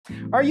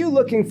Are you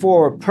looking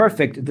for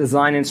perfect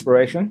design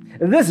inspiration?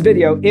 This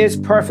video is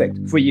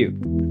perfect for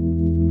you.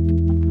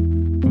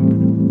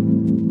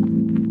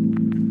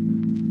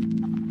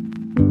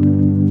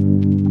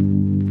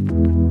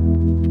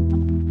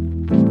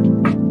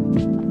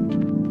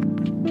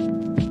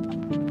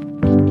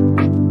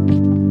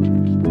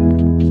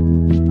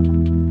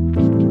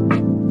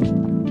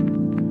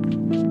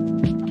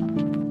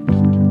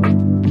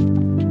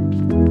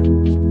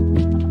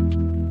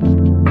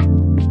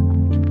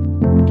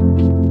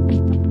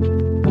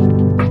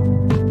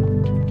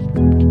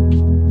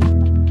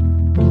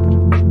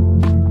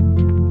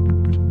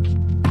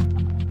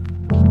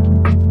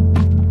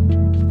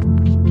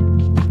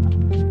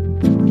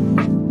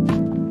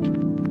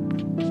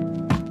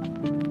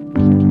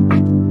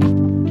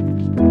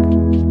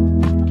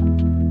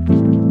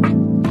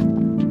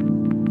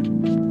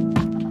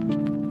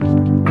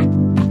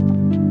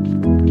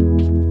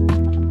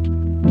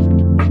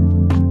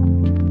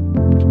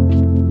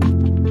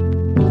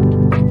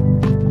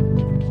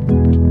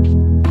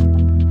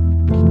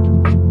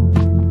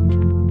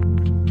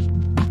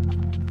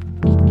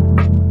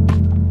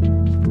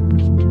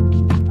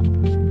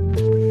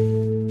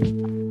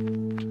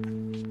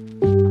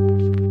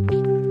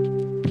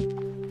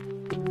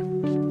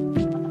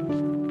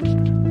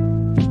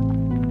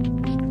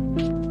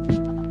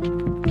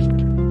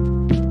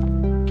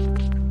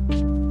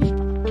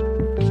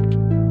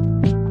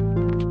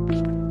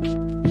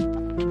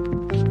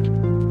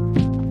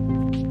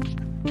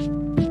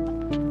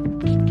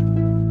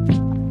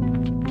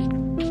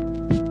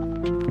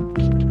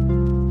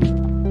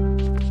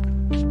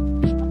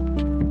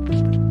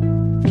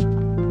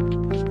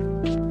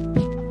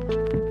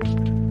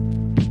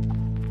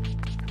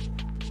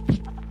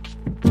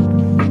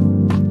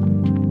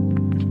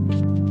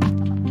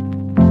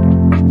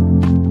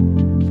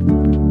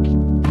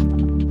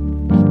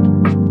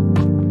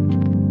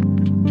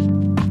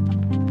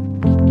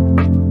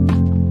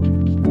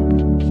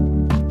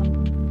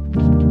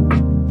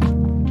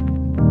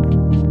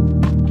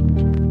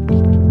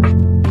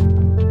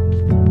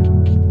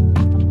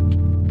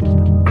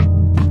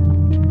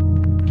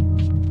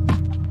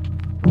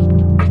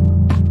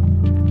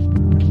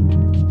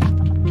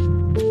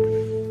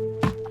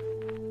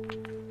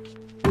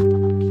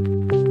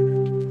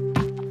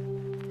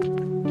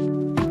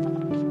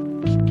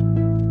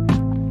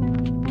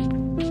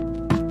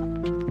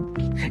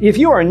 If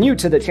you are new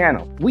to the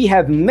channel, we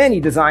have many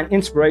design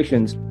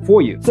inspirations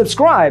for you.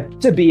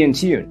 Subscribe to be in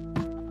tune.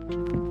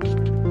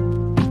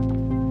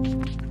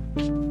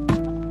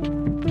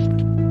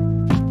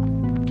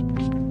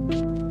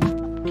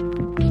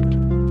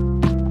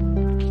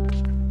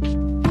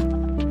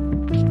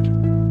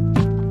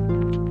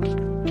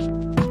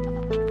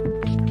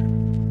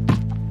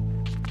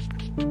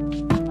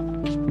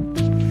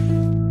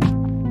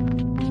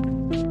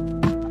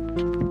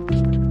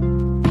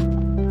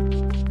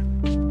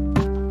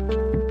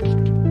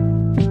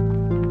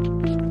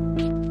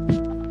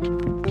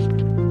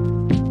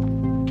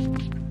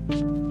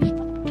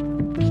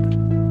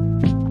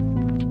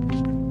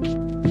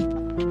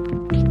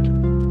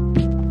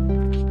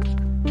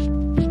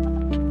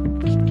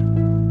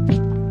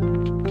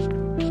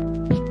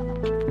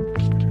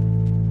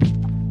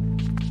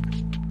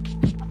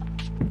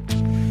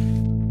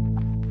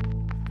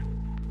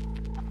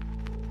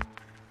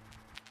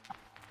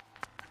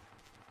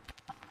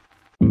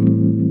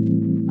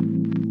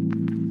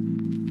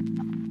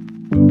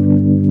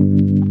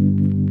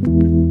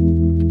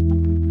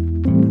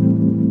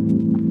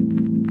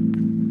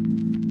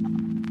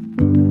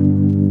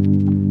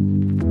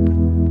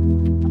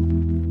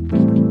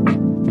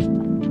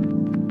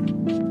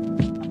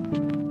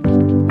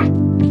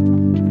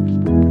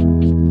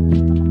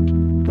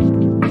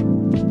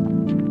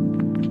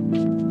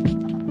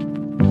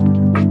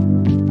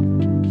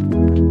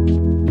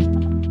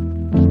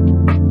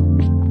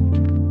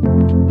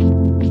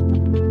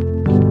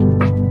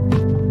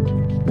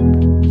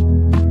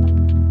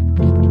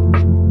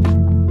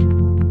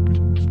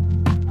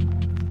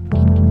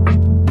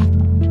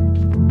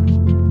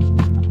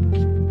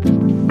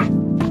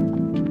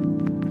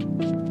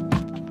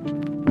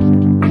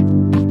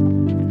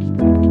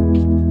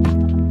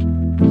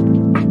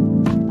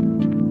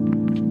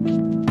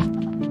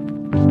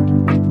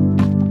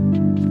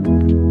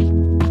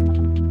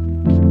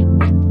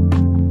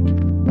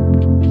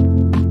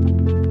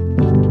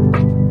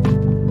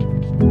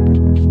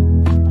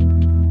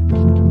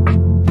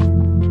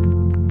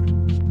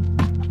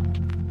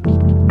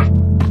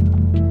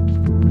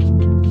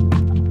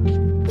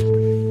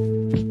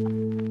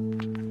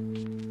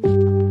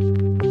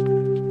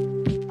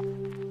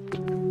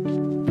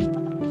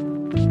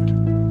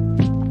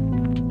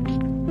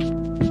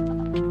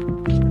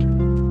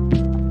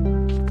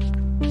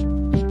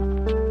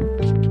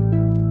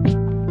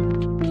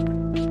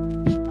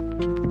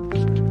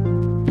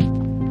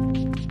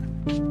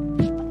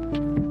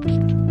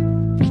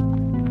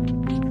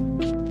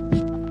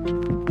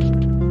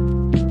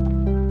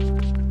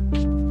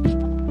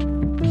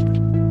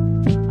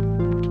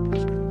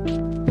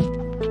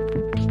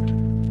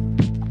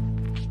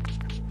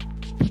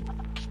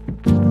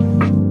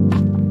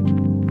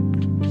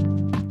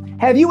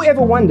 Have you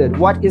ever wondered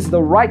what is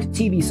the right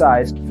TV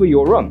size for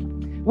your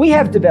room? We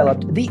have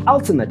developed the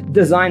ultimate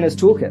designer's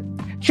toolkit.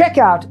 Check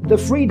out the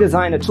free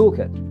designer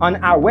toolkit on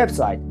our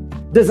website,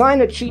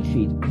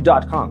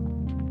 designercheatsheet.com.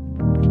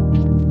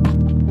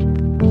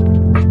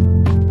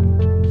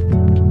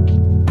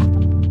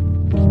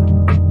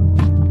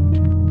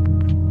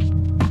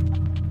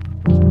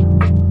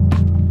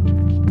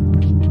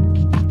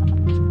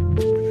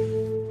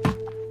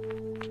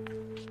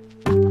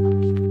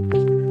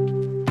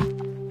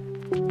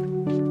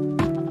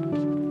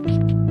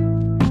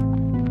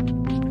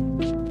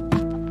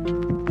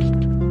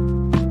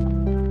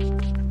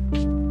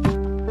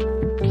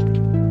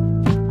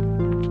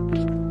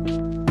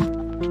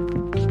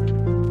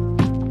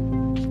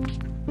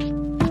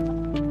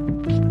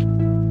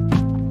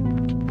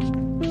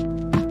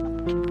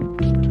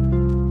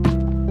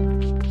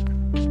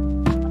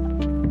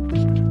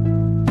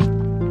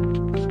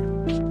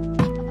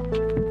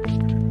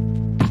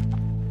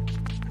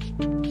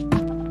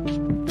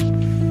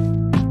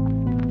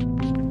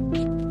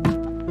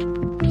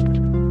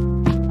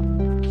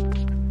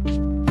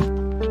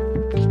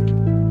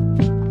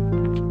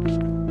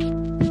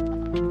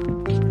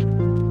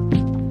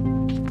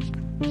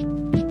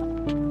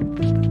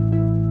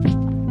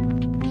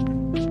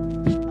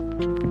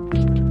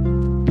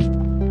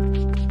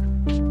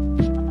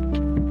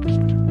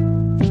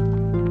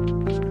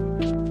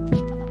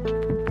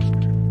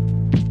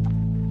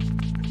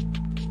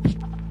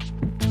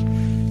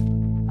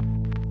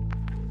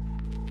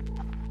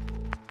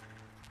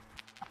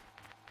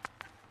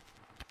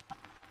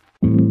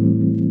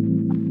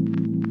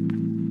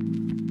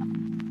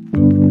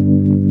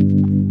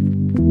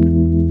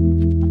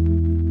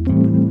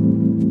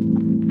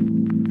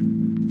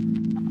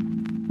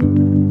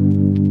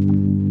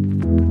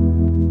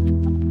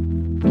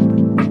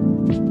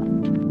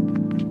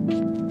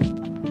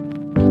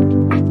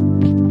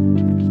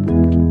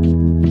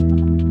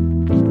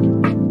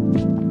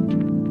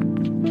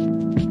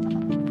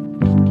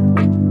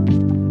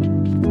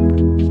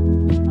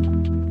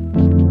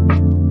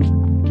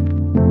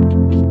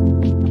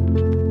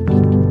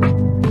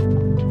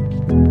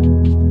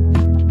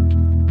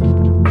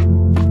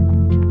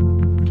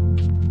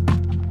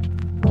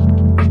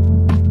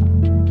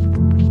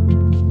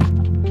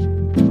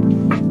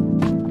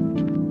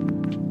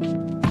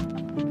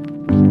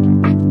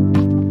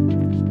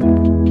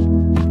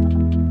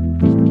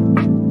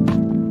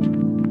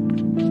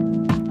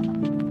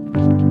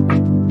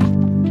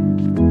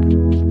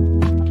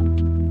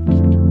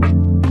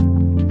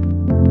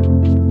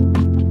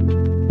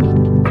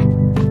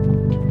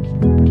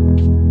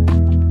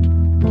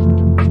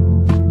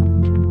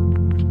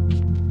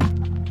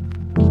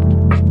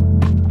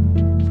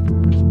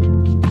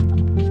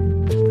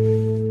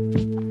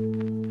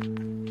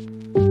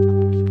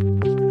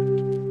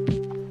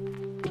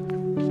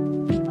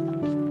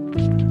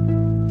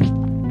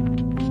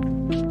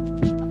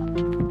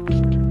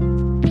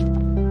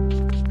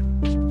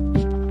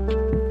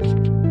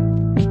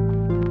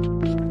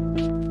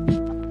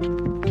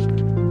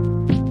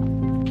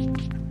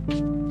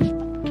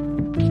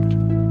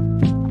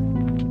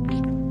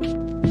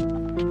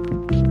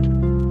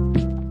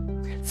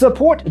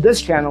 Support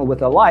this channel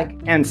with a like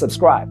and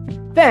subscribe.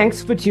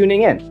 Thanks for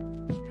tuning in.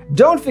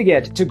 Don't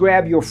forget to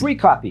grab your free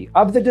copy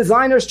of the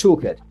Designer's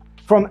Toolkit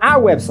from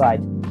our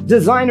website,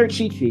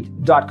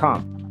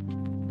 designercheatsheet.com.